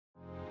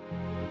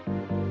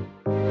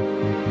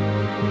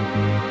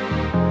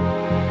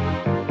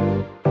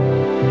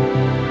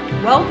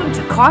welcome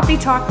to Coffee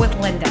Talk with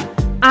Linda.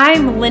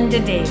 I'm Linda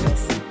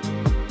Davis.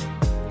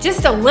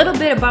 Just a little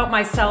bit about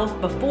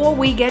myself before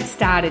we get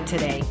started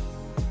today.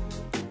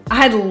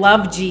 I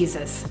love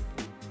Jesus.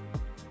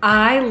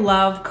 I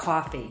love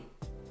coffee.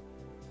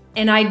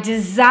 And I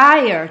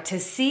desire to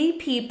see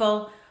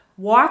people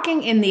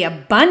walking in the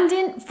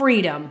abundant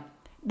freedom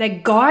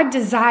that God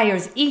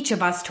desires each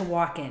of us to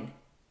walk in.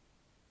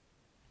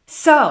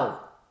 So,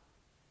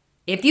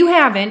 if you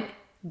haven't,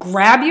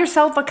 grab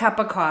yourself a cup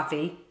of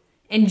coffee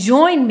and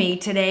join me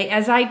today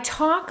as I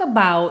talk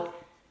about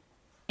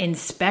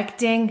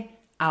inspecting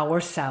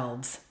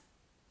ourselves.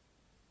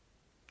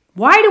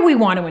 Why do we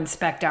want to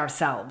inspect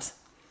ourselves?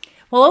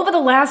 Well, over the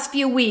last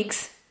few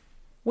weeks,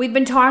 we've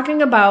been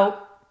talking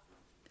about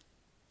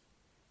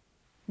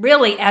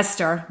really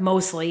Esther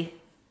mostly.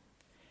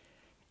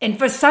 And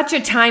for such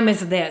a time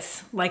as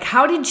this, like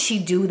how did she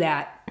do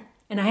that?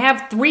 And I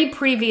have 3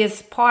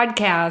 previous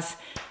podcasts,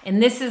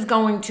 and this is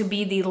going to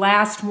be the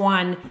last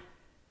one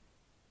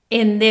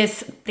in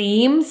this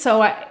theme.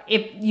 So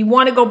if you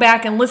want to go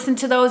back and listen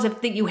to those,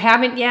 if you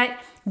haven't yet,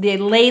 they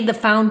laid the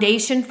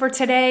foundation for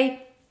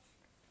today.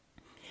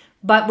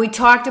 But we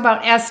talked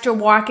about Esther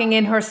walking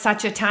in her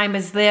such a time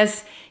as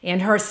this,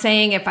 and her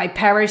saying, if I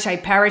perish, I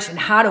perish. And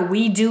how do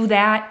we do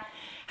that?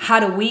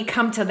 How do we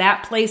come to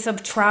that place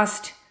of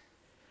trust?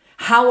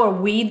 How are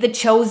we the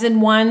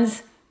chosen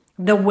ones?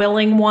 The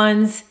willing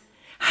ones?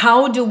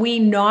 How do we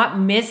not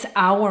miss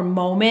our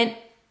moment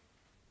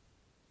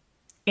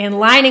in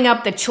lining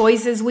up the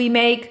choices we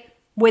make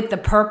with the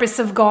purpose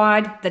of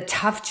God, the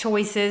tough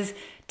choices,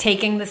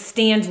 taking the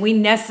stands we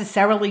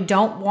necessarily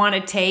don't want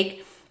to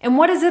take? And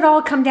what does it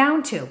all come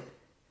down to?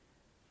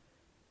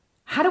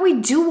 How do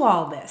we do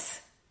all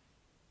this?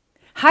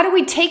 How do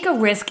we take a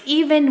risk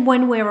even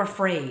when we're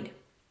afraid?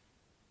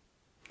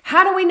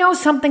 How do we know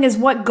something is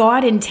what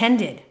God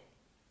intended?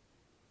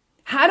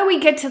 How do we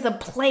get to the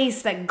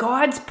place that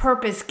God's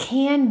purpose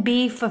can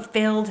be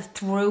fulfilled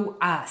through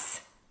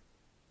us?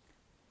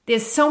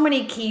 There's so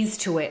many keys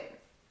to it.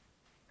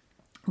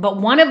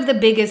 But one of the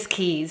biggest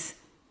keys,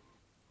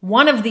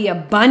 one of the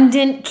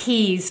abundant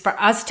keys for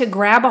us to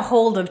grab a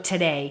hold of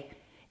today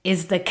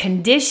is the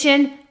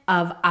condition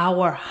of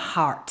our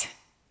heart.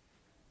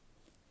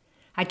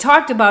 I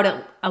talked about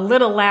it a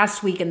little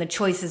last week in the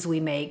choices we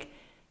make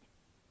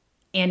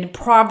in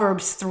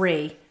Proverbs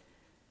 3.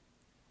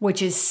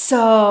 Which is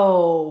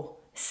so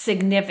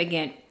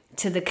significant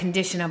to the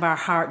condition of our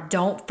heart.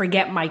 Don't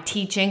forget my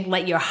teaching.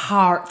 Let your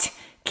heart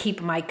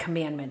keep my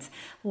commandments.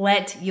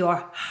 Let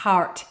your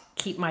heart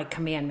keep my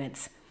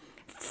commandments.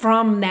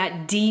 From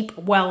that deep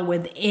well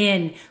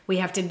within, we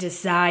have to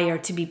desire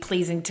to be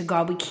pleasing to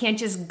God. We can't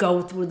just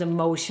go through the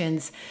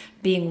motions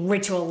being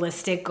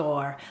ritualistic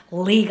or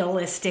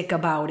legalistic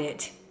about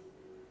it.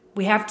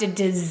 We have to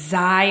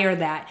desire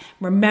that.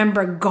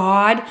 Remember,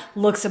 God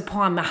looks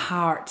upon the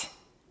heart.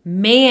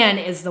 Man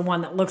is the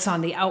one that looks on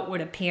the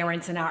outward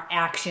appearance and our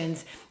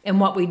actions and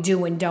what we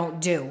do and don't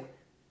do.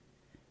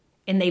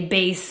 And they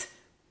base,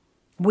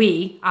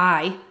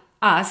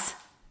 us,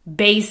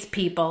 base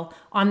people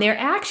on their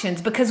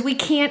actions because we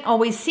can't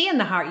always see in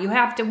the heart. You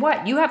have to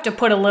what? You have to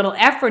put a little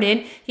effort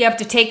in. You have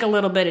to take a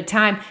little bit of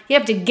time. You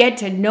have to get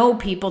to know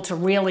people to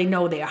really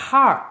know their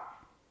heart.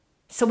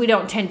 So we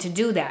don't tend to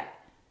do that.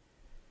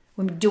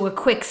 We do a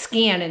quick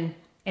scan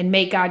and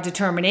make our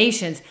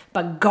determinations.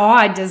 But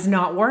God does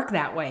not work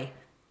that way.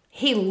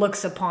 He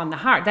looks upon the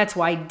heart. That's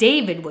why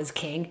David was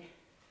king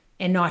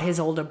and not his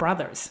older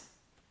brothers.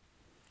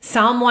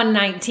 Psalm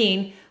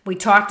 119, we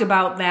talked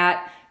about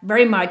that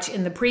very much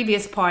in the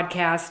previous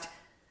podcast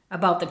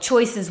about the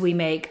choices we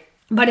make.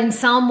 But in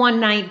Psalm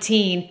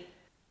 119,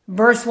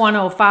 verse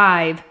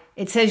 105,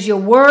 it says, your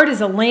word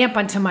is a lamp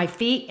unto my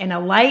feet and a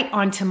light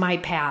unto my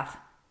path.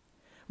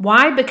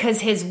 Why?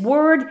 Because his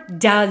word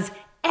does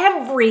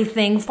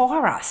everything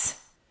for us.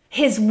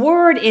 His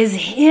word is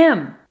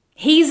him.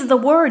 He's the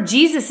word.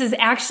 Jesus is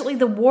actually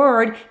the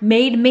word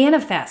made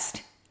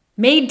manifest,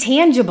 made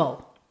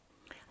tangible.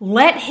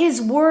 Let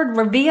his word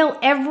reveal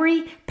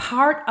every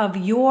part of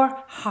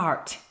your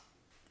heart,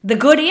 the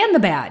good and the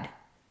bad.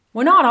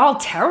 We're not all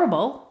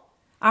terrible.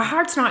 Our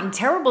heart's not in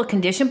terrible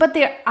condition, but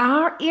there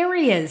are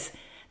areas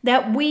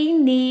that we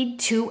need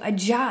to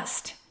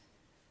adjust.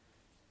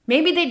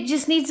 Maybe it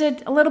just needs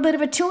a little bit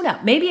of a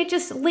tune-up. Maybe it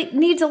just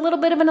needs a little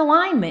bit of an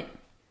alignment.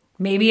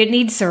 Maybe it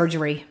needs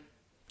surgery.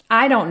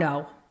 I don't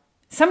know.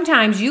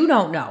 Sometimes you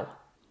don't know.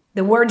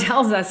 The word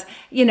tells us,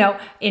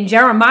 in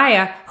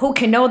Jeremiah, who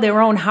can know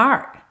their own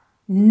heart?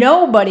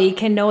 Nobody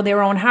can know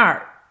their own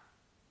heart.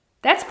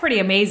 That's pretty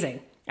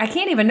amazing. I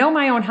can't even know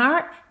my own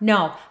heart?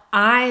 No,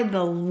 I,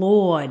 the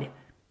Lord,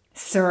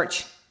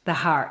 search the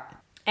heart.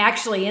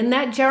 Actually, in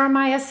that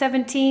Jeremiah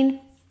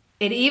 17,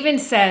 it even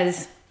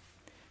says,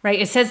 right?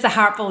 It says the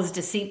heartful is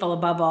deceitful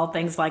above all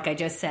things, like I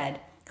just said.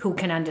 Who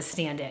can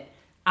understand it?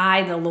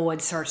 I, the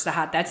Lord, search the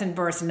heart. That's in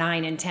verse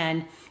 9 and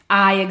 10.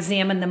 I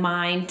examine the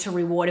mind to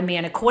reward a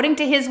man according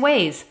to his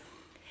ways.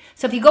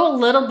 So if you go a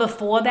little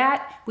before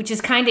that, which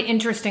is kind of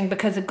interesting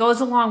because it goes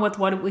along with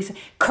what we say.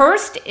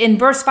 Cursed, in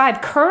verse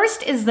 5,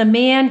 cursed is the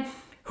man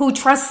who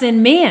trusts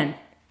in man,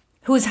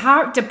 whose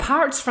heart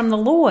departs from the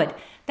Lord.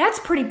 That's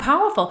pretty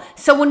powerful.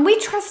 So when we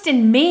trust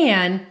in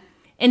man,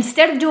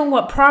 instead of doing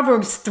what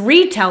Proverbs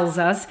 3 tells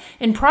us,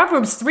 and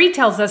Proverbs 3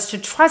 tells us to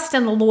trust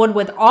in the Lord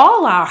with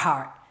all our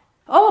heart.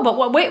 Oh,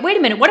 but wait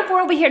a minute. What if we're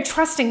over here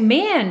trusting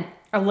man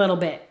a little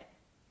bit?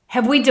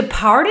 Have we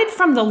departed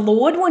from the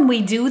Lord when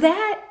we do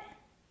that?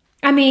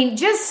 I mean,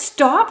 just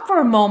stop for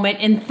a moment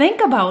and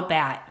think about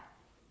that.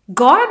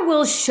 God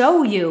will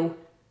show you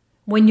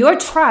when your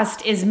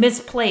trust is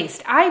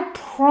misplaced. I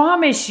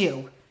promise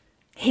you,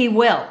 He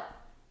will.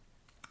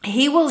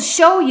 He will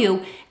show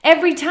you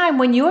every time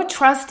when your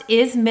trust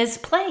is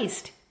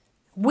misplaced.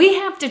 We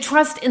have to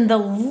trust in the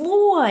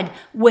Lord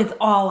with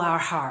all our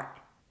heart.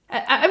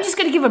 I'm just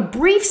going to give a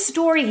brief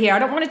story here. I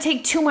don't want to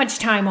take too much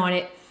time on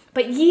it.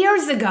 But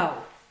years ago,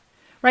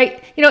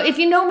 right? If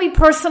you know me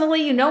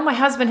personally, you know my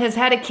husband has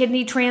had a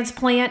kidney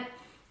transplant.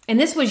 And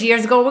this was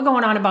years ago. We're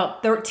going on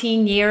about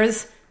 13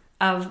 years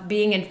of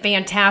being in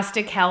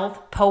fantastic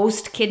health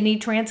post-kidney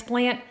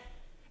transplant.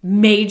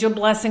 Major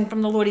blessing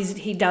from the Lord.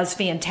 He does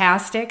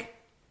fantastic.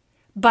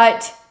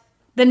 But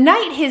the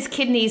night his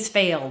kidneys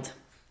failed,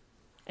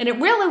 and it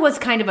really was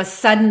kind of a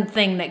sudden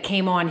thing that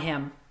came on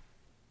him.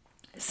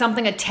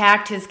 Something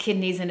attacked his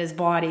kidneys and his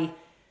body.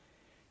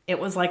 It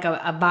was like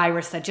a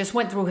virus that just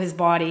went through his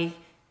body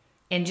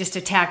and just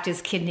attacked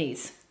his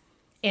kidneys.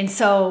 And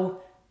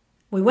so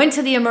we went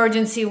to the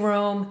emergency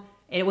room.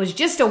 It was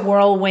just a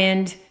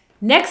whirlwind.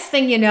 Next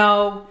thing you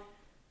know,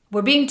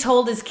 we're being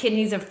told his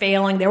kidneys are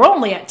failing. They're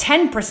only at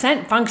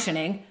 10%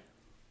 functioning.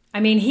 I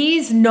mean,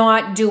 he's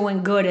not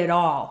doing good at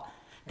all.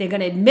 They're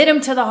going to admit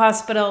him to the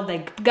hospital.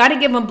 They got to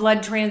give him blood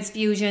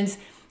transfusions.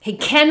 He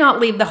cannot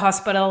leave the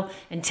hospital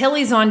until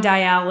he's on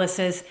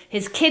dialysis.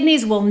 His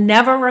kidneys will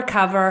never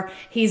recover.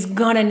 He's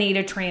going to need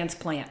a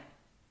transplant.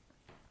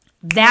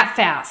 That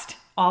fast,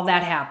 all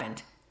that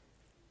happened.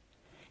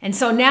 And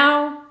so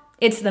now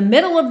it's the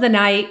middle of the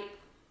night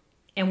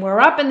and we're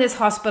up in this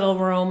hospital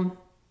room.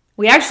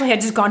 We actually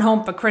had just gone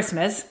home for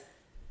Christmas,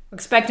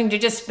 expecting to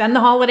just spend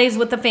the holidays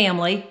with the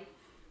family.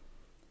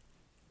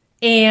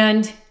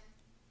 And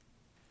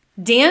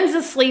Dan's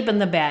asleep in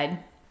the bed.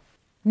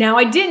 Now,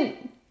 I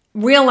didn't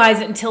realize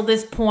it until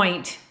this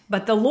point,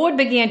 but the Lord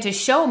began to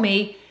show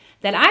me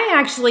that I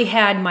actually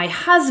had my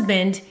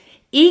husband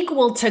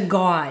equal to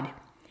God.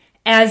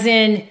 As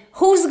in,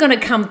 who's going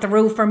to come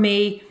through for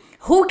me?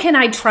 Who can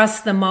I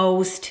trust the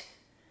most?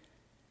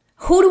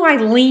 Who do I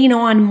lean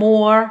on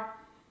more?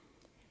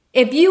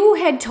 If you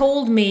had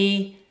told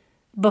me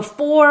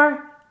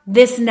before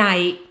this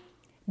night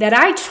that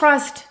I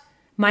trust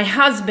my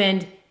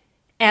husband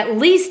at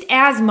least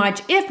as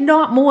much, if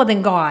not more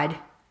than God,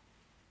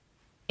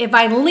 if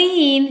I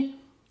lean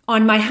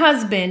on my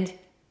husband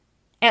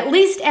at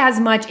least as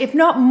much, if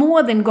not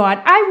more than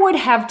God, I would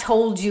have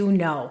told you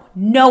no.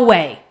 No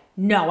way.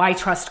 No, I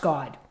trust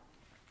God.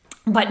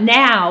 But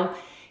now,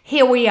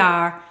 here we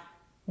are.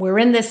 We're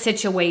in this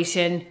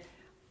situation.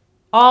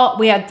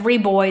 We had 3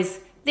 boys.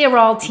 They're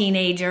all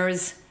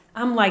teenagers.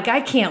 I'm like,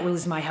 I can't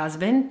lose my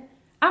husband.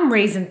 I'm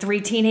raising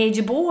 3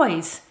 teenage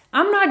boys.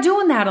 I'm not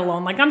doing that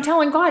alone. Like, I'm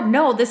telling God,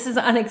 no, this is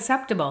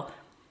unacceptable.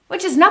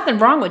 Which is nothing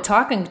wrong with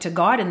talking to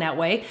God in that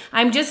way.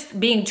 I'm just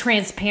being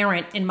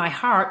transparent in my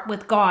heart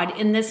with God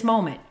in this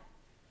moment.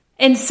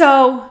 And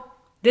so,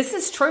 this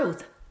is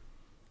truth.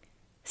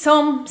 So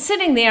I'm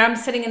sitting there. I'm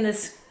sitting in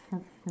this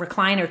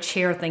recliner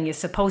chair thing you're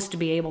supposed to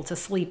be able to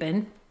sleep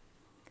in.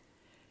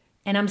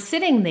 And I'm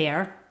sitting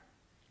there.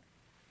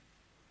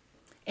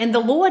 And the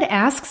Lord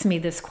asks me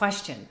this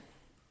question.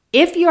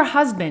 If your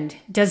husband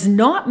does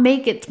not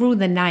make it through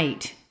the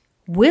night,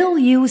 will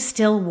you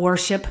still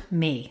worship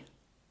me?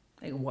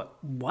 Like,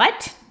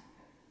 what?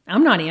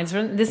 I'm not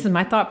answering. This is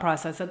my thought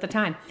process at the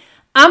time.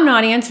 I'm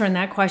not answering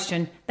that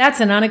question.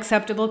 That's an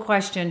unacceptable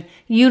question.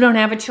 You don't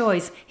have a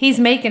choice. He's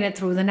making it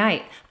through the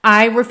night.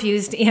 I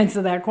refuse to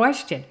answer that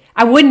question.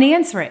 I wouldn't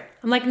answer it.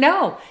 I'm like,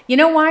 no. You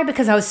know why?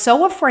 Because I was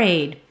so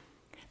afraid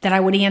that I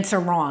would answer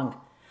wrong.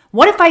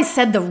 What if I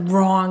said the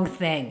wrong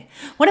thing?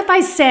 What if I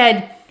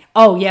said,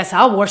 oh, yes,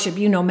 I'll worship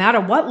you no matter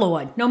what,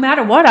 Lord. No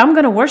matter what, I'm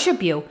going to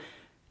worship you.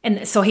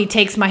 And so he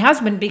takes my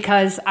husband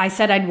because I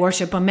said I'd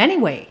worship him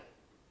anyway.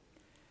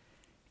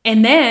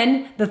 And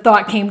then the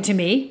thought came to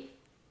me,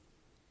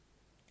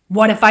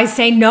 what if I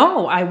say,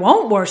 no, I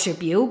won't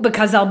worship you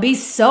because I'll be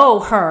so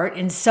hurt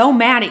and so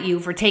mad at you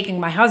for taking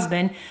my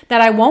husband that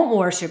I won't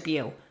worship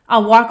you.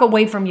 I'll walk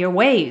away from your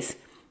ways.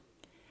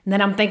 And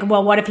then I'm thinking,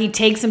 well, what if he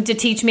takes him to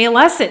teach me a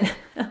lesson?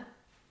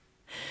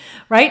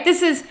 Right?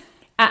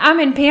 I'm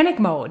in panic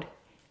mode.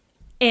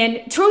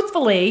 And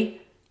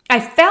truthfully, I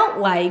felt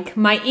like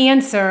my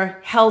answer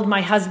held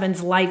my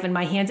husband's life in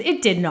my hands.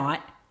 It did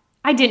not.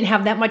 I didn't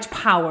have that much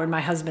power in my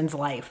husband's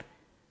life.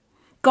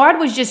 God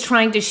was just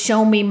trying to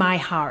show me my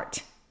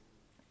heart.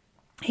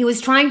 He was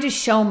trying to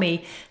show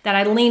me that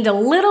I leaned a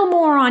little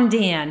more on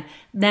Dan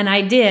than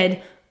I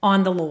did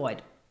on the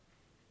Lord.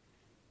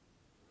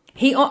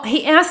 He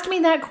asked me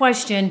that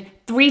question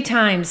 3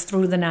 times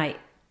through the night.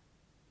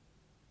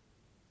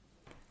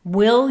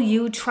 Will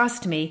you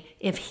trust me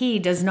if he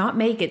does not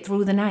make it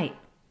through the night?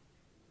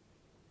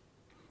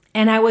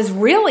 And I was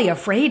really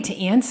afraid to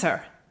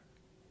answer.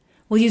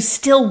 Will you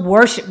still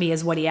worship me,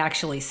 is what he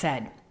actually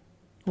said.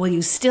 Will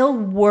you still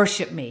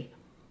worship me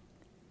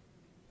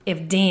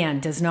if Dan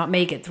does not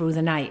make it through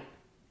the night?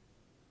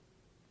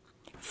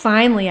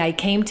 Finally, I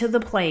came to the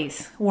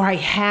place where I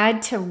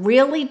had to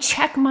really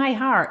check my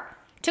heart.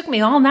 It took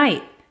me all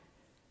night.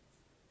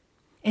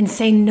 And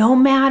say, no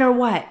matter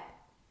what,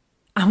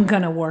 I'm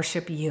going to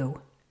worship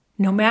you.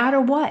 No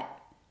matter what.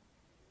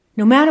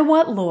 No matter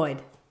what,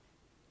 Lord,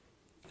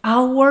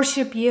 I'll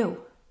worship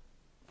you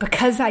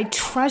because I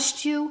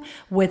trust you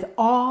with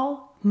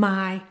all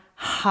my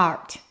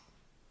heart.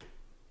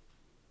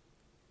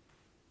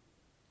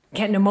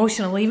 Getting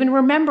emotional even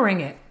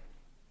remembering it.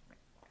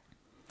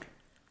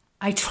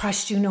 I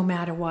trust you no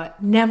matter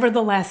what.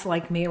 Nevertheless,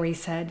 like Mary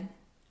said,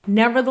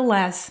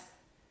 nevertheless,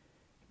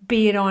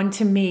 be it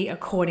unto me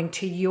according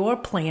to your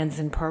plans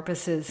and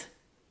purposes.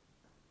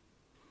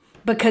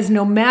 Because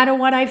no matter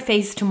what I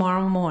face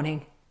tomorrow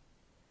morning,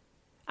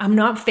 I'm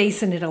not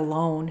facing it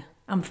alone.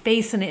 I'm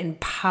facing it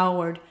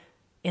empowered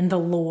in the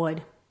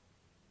Lord.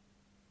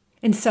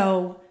 And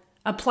so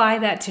apply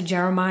that to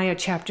Jeremiah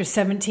chapter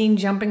 17,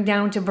 jumping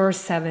down to verse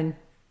 7.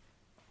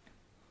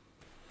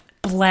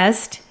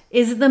 Blessed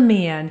is the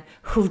man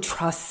who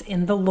trusts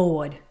in the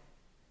Lord.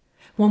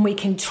 When we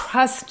can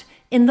trust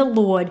in the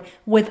Lord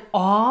with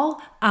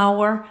all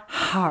our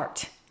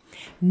heart,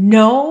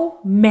 no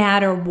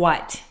matter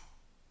what.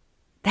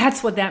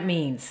 That's what that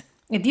means.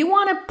 If you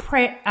want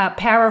to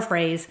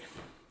paraphrase,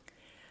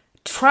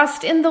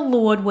 trust in the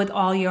Lord with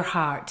all your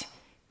heart.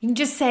 You can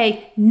just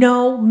say,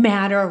 no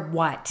matter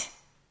what.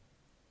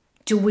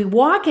 Do we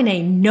walk in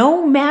a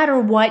no matter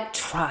what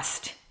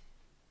trust?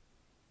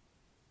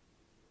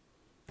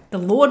 The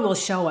Lord will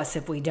show us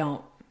if we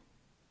don't.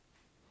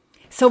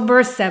 So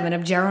verse 7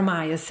 of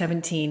Jeremiah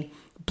 17,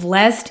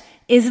 blessed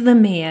is the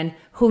man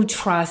who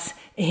trusts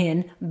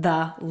in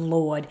the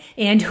Lord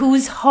and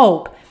whose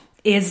hope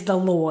is the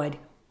Lord.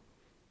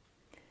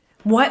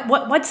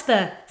 What's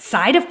the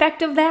side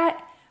effect of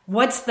that?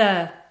 What's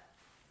the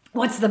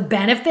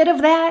benefit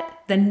of that?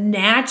 The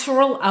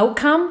natural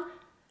outcome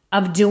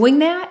of doing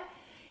that?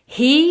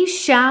 He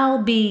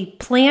shall be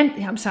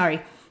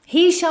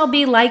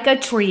like a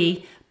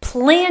tree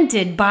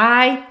planted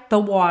by the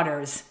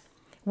waters,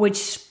 which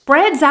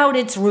spreads out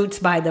its roots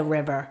by the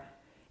river,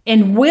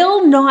 and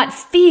will not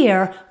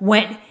fear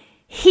when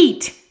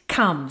heat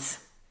comes.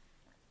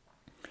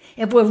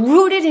 If we're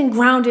rooted and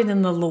grounded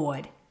in the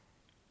Lord,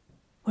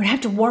 we don't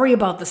have to worry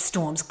about the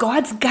storms.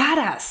 God's got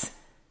us.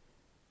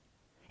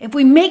 If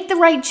we make the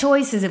right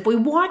choices, if we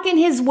walk in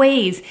his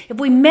ways, if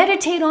we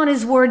meditate on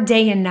his word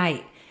day and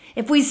night,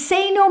 if we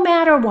say no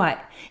matter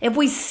what, if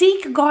we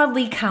seek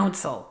godly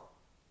counsel,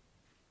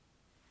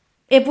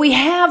 if we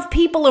have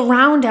people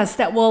around us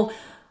that will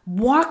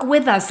walk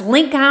with us,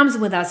 link arms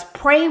with us,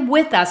 pray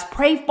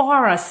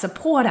for us,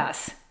 support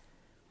us,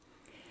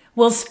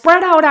 we'll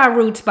spread out our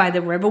roots by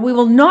the river. We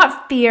will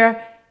not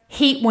fear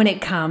heat when it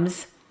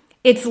comes.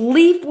 Its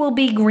leaf will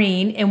be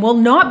green and will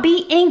not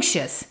be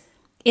anxious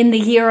in the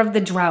year of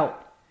the drought.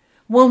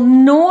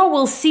 Nor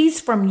will cease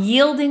from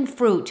yielding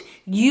fruit.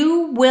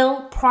 You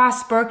will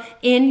prosper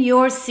in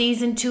your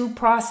season to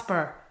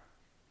prosper.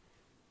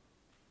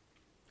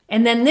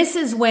 And then this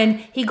is when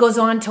he goes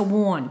on to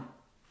warn.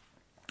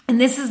 And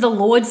this is the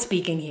Lord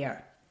speaking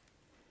here.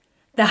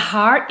 The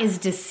heart is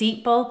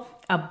deceitful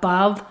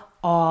above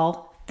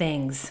all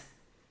things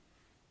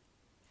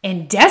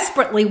and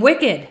desperately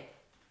wicked.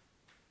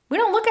 We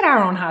don't look at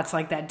our own hearts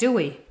like that, do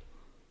we?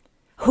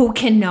 Who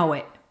can know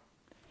it?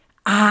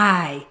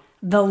 I,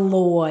 the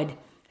Lord,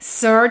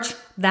 search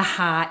the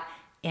heart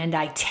and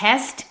I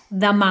test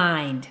the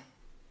mind,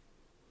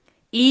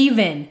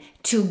 even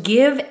to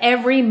give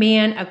every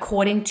man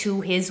according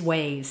to his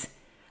ways,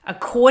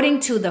 according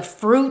to the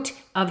fruit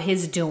of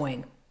his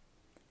doing.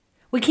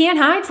 We can't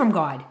hide from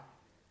God.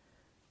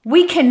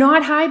 We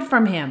cannot hide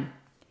from him.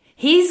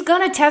 He's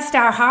going to test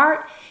our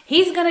heart.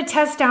 He's going to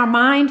test our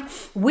mind.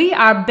 We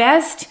are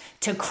best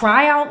to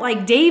cry out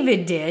like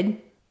David did.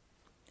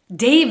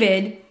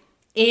 David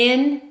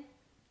in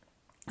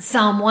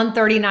Psalm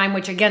 139,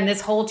 which again,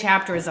 this whole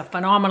chapter is a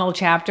phenomenal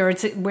chapter.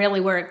 It's really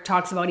where it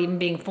talks about even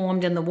being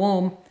formed in the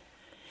womb.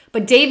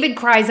 But David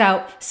cries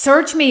out,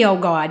 search me, O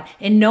God,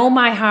 and know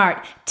my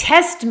heart.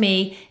 Test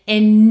me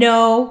and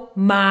know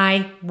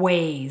my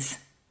ways.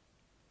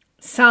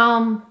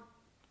 Psalm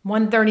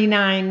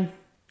 139,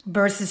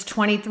 verses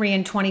 23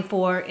 and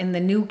 24 in the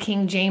New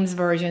King James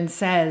Version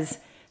says,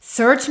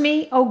 search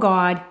me, O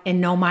God,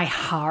 and know my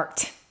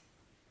heart.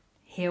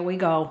 Here we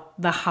go,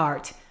 the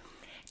heart.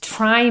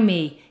 Try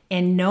me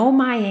and know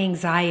my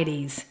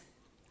anxieties,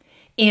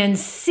 and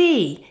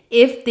see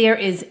if there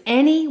is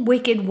any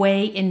wicked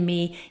way in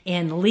me,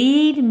 and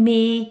lead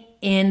me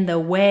in the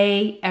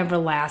way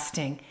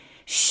everlasting.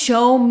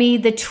 Show me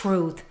the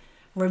truth.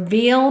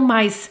 Reveal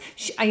my,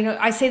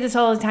 I say this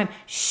all the time,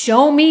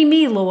 show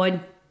me, Lord.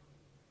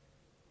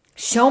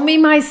 Show me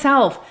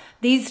myself.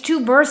 These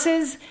two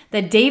verses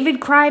that David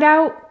cried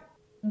out,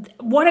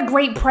 what a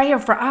great prayer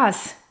for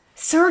us.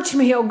 Search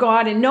me, O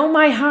God, and know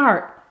my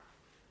heart.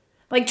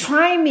 Like,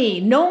 try me,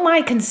 know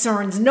my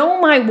concerns,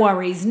 know my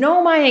worries,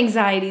 know my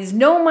anxieties,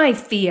 know my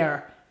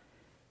fear.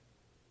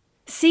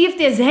 See if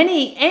there's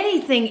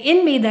anything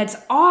in me that's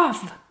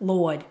off,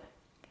 Lord.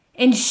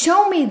 And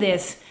show me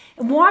this.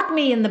 Walk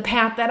me in the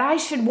path that I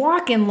should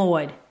walk in,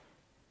 Lord.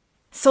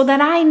 So that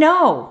I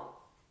know.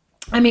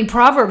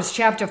 Proverbs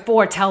chapter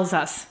 4 tells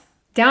us,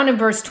 down in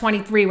verse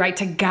 23, right,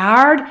 to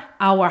guard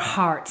our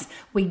hearts.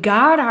 We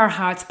guard our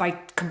hearts by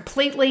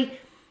completely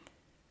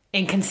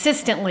and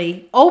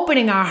consistently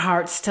opening our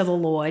hearts to the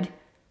Lord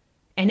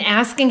and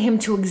asking Him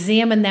to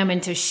examine them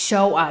and to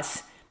show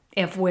us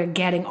if we're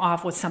getting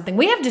off with something.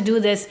 We have to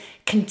do this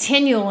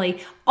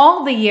continually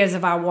all the years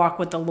of our walk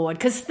with the Lord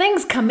because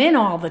things come in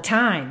all the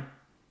time.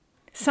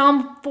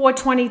 Proverbs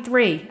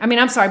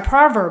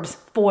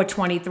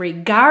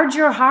 4:23. Guard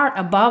your heart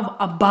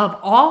above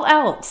all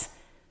else,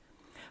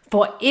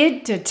 for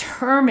it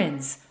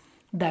determines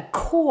the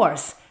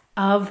course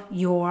of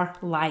your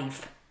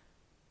life.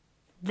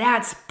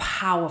 That's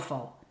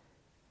powerful.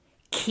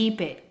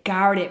 Keep it,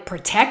 guard it,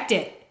 protect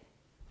it.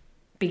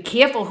 Be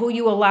careful who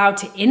you allow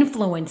to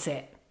influence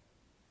it.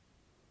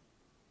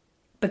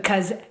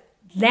 Because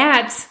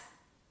that's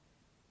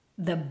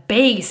the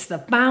base, the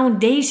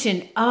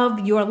foundation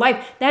of your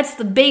life. That's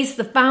the base,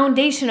 the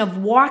foundation of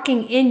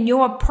walking in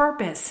your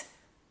purpose.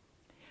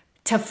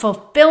 To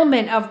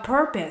fulfillment of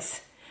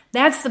purpose.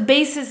 That's the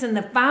basis and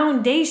the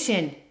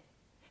foundation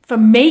for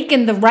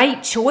making the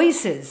right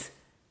choices.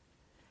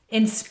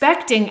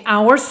 Inspecting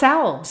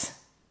ourselves.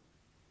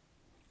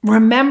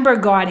 Remember,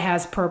 God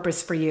has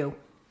purpose for you.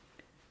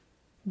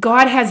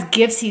 God has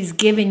gifts He's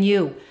given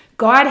you.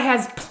 God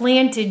has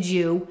planted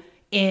you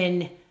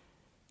in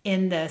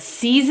the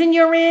season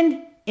you're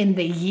in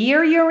the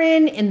year you're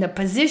in the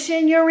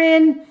position you're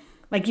in.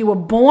 Like you were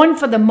born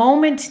for the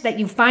moment that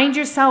you find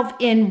yourself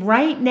in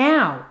right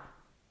now.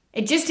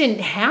 It just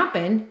didn't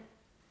happen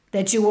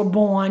that you were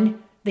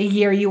born the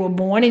year you were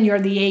born and you're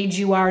the age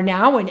you are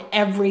now and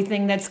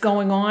everything that's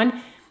going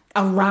on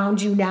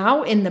around you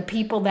now and the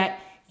people that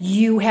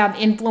you have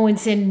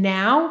influence in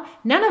now.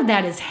 None of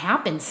that is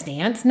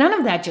happenstance. None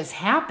of that just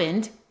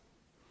happened.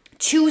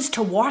 Choose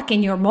to walk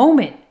in your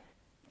moment.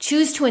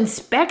 Choose to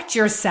inspect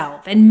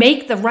yourself and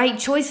make the right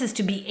choices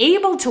to be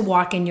able to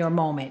walk in your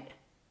moment.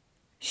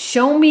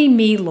 Show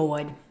me,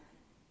 Lord.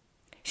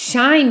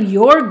 Shine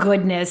your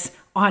goodness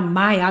on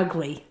my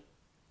ugly.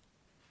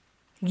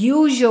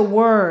 Use your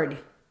word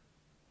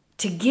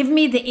to give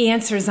me the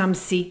answers I'm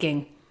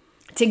seeking,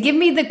 to give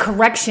me the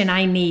correction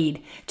I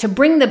need, to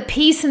bring the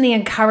peace and the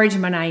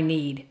encouragement I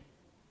need.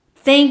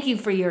 Thank you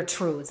for your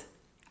truth.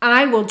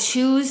 I will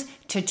choose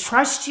to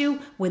trust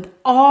you with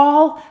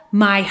all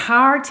my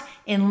heart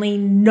and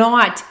lean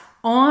not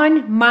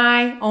on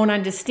my own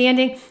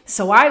understanding.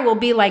 So I will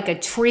be like a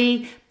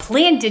tree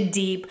planted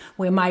deep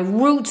where my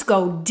roots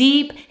go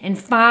deep and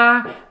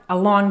far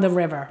along the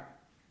river.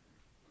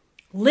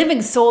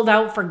 Living sold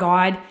out for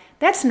God,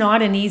 that's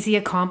not an easy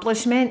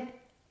accomplishment.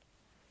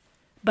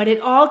 But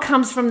it all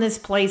comes from this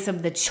place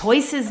of the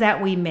choices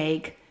that we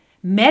make,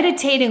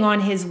 meditating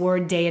on His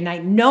word day and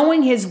night,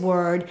 knowing His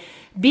word,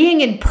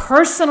 being in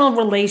personal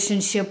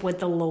relationship with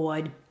the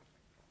Lord,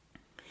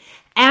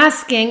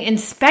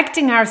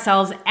 inspecting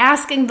ourselves,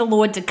 asking the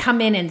Lord to come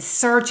in and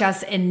search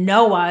us and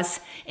know us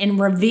and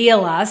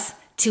reveal us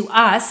to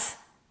us,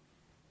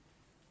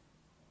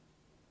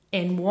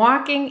 and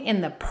walking in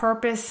the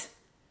purpose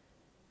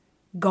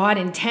God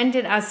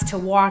intended us to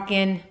walk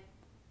in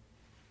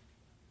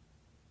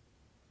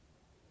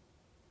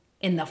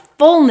the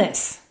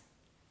fullness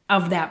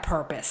of that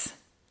purpose.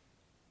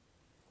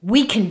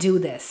 We can do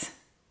this.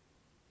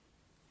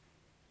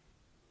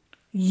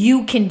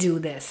 You can do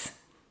this.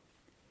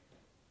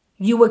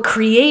 You were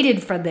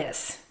created for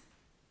this.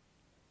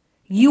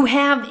 You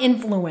have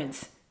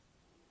influence.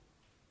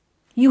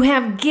 You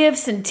have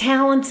gifts and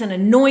talents and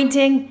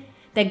anointing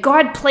that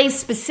God placed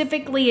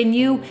specifically in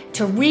you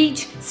to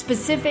reach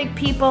specific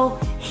people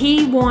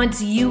He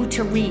wants you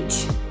to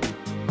reach.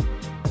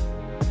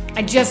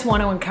 I just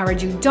want to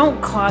encourage you,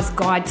 don't cause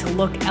God to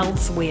look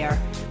elsewhere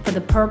for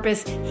the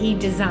purpose He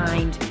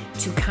designed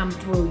to come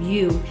through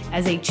you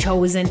as a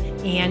chosen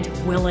and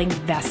willing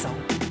vessel.